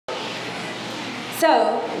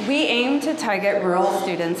So we aim to target rural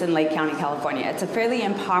students in Lake County, California. It's a fairly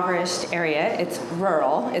impoverished area. It's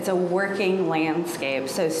rural. It's a working landscape.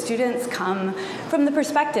 So students come from the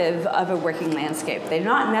perspective of a working landscape. They're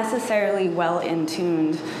not necessarily well in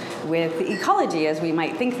tune with ecology as we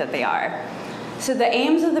might think that they are. So the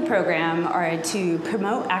aims of the program are to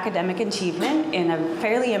promote academic achievement in a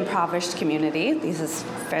fairly impoverished community. These are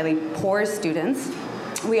fairly poor students.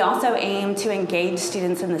 We also aim to engage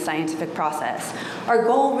students in the scientific process. Our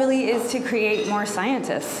goal really is to create more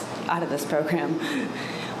scientists out of this program.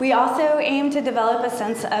 We also aim to develop a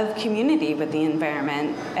sense of community with the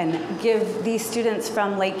environment and give these students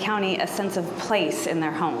from Lake County a sense of place in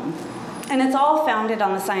their home. And it's all founded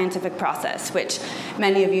on the scientific process, which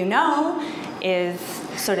many of you know is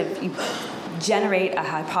sort of you generate a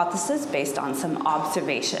hypothesis based on some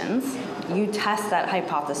observations. You test that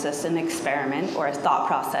hypothesis in an experiment or a thought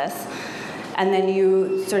process, and then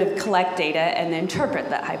you sort of collect data and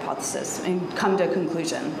interpret that hypothesis and come to a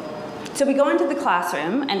conclusion. So we go into the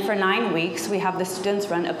classroom, and for 9 weeks, we have the students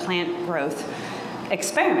run a plant growth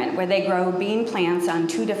experiment where they grow bean plants on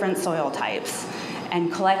 2 different soil types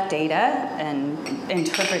and collect data and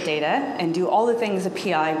interpret data and do all the things a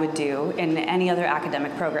PI would do in any other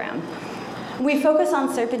academic program. We focus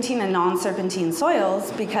on serpentine and non-serpentine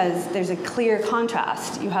soils because there's a clear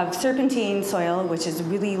contrast. You have serpentine soil, which is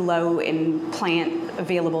really low in plant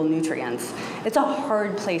available nutrients. It's a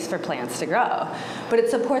hard place for plants to grow, but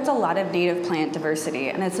it supports a lot of native plant diversity,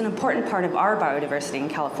 and it's an important part of our biodiversity in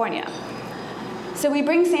California. So we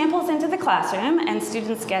bring samples into the classroom, and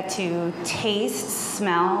students get to taste,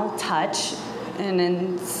 smell, touch, and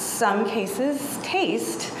in some cases,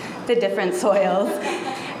 taste the different soils,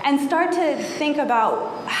 and start to think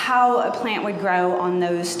about how a plant would grow on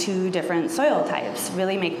those 2 different soil types,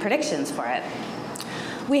 really make predictions for it.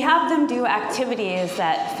 We have them do activities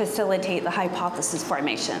that facilitate the hypothesis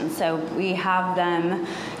formation. So we have them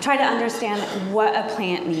try to understand what a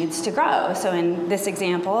plant needs to grow. So in this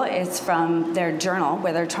example, it's from their journal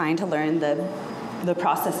where they're trying to learn the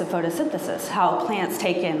process of photosynthesis, how plants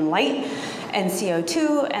take in light and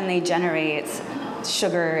CO2 and they generate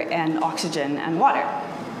sugar and oxygen and water.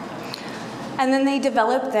 And then they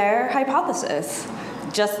develop their hypothesis,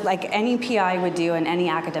 just like any PI would do in any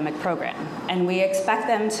academic program. And we expect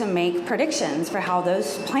them to make predictions for how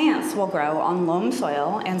those plants will grow on loam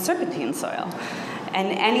soil and serpentine soil, and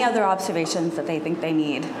any other observations that they think they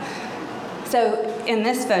need. So in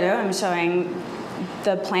this photo, I'm showing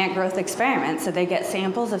the plant growth experiment. So they get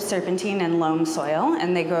samples of serpentine and loam soil,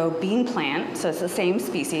 and they grow bean plant, so it's the same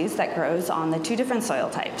species that grows on the 2 different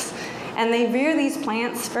soil types. And they rear these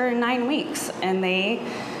plants for 9 weeks, and they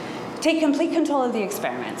take complete control of the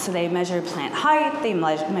experiment. So they measure plant height, they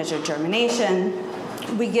measure germination.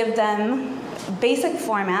 We give them basic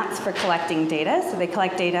formats for collecting data. So they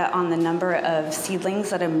collect data on the number of seedlings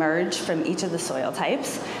that emerge from each of the soil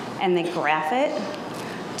types, and they graph it,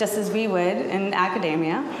 just as we would in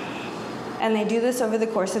academia. And they do this over the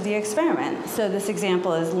course of the experiment. So this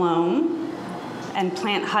example is loam and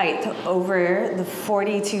plant height over the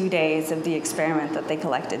 42 days of the experiment that they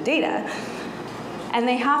collected data. And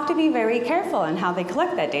they have to be very careful in how they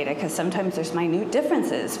collect that data because sometimes there's minute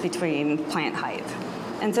differences between plant height.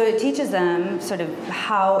 And so it teaches them sort of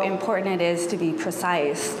how important it is to be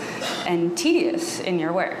precise and tedious in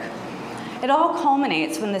your work. It all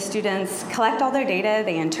culminates when the students collect all their data,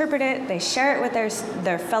 they interpret it, they share it with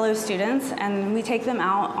their fellow students, and we take them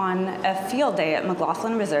out on a field day at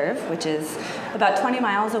McLaughlin Reserve, which is about 20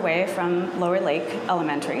 miles away from Lower Lake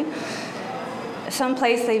Elementary.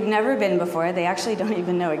 Someplace they've never been before, they actually don't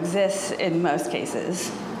even know exists in most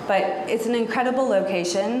cases. But it's an incredible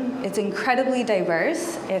location, it's incredibly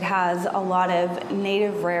diverse, it has a lot of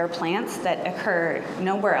native rare plants that occur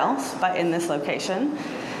nowhere else but in this location.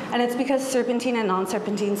 And it's because serpentine and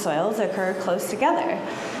non-serpentine soils occur close together.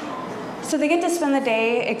 So they get to spend the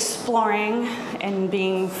day exploring and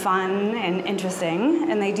being fun and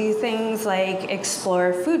interesting, and they do things like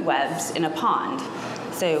explore food webs in a pond.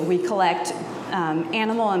 So we collect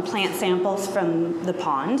animal and plant samples from the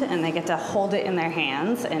pond, and they get to hold it in their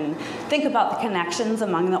hands and think about the connections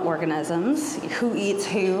among the organisms, who eats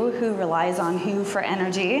who relies on who for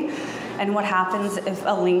energy, and what happens if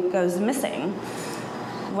a link goes missing.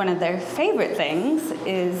 One of their favorite things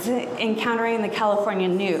is encountering the California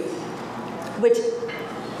newt, which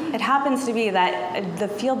it happens to be that the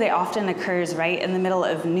field day often occurs right in the middle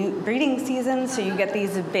of newt breeding season, so you get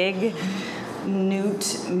these big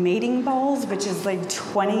newt mating balls, which is like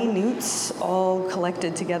 20 newts all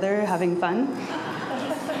collected together having fun.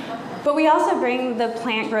 But we also bring the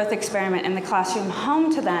plant growth experiment in the classroom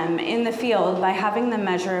home to them in the field by having them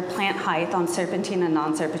measure plant height on serpentine and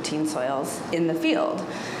non-serpentine soils in the field.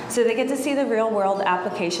 So they get to see the real-world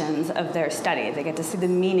applications of their study. They get to see the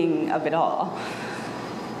meaning of it all.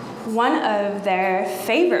 One of their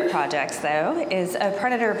favorite projects, though, is a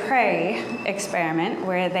predator-prey experiment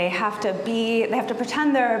where they have to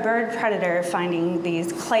pretend they're a bird predator finding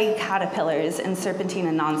these clay caterpillars in serpentine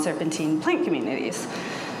and non-serpentine plant communities.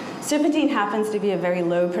 Serpentine happens to be a very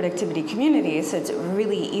low productivity community, so it's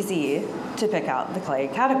really easy to pick out the clay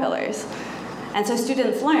caterpillars. And so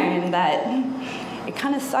students learn that it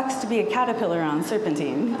kind of sucks to be a caterpillar on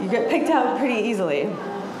serpentine. You get picked out pretty easily.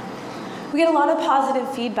 We get a lot of positive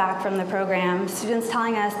feedback from the program, students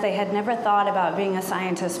telling us they had never thought about being a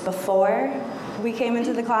scientist before we came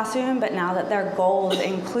into the classroom, but now that their goals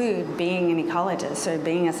include being an ecologist or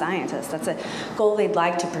being a scientist, that's a goal they'd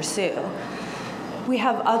like to pursue. We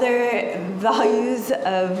have other values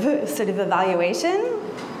of sort of evaluation.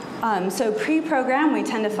 So pre-program, we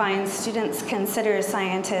tend to find students consider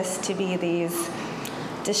scientists to be these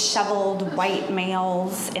disheveled white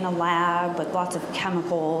males in a lab with lots of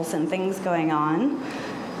chemicals and things going on.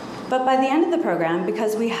 But by the end of the program,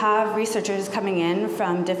 because we have researchers coming in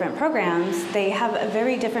from different programs, they have a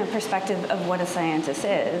very different perspective of what a scientist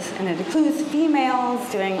is. And it includes females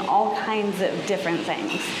doing all kinds of different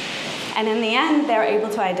things. And in the end, they're able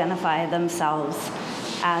to identify themselves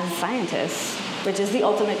as scientists, which is the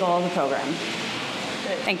ultimate goal of the program.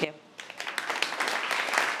 Thank you.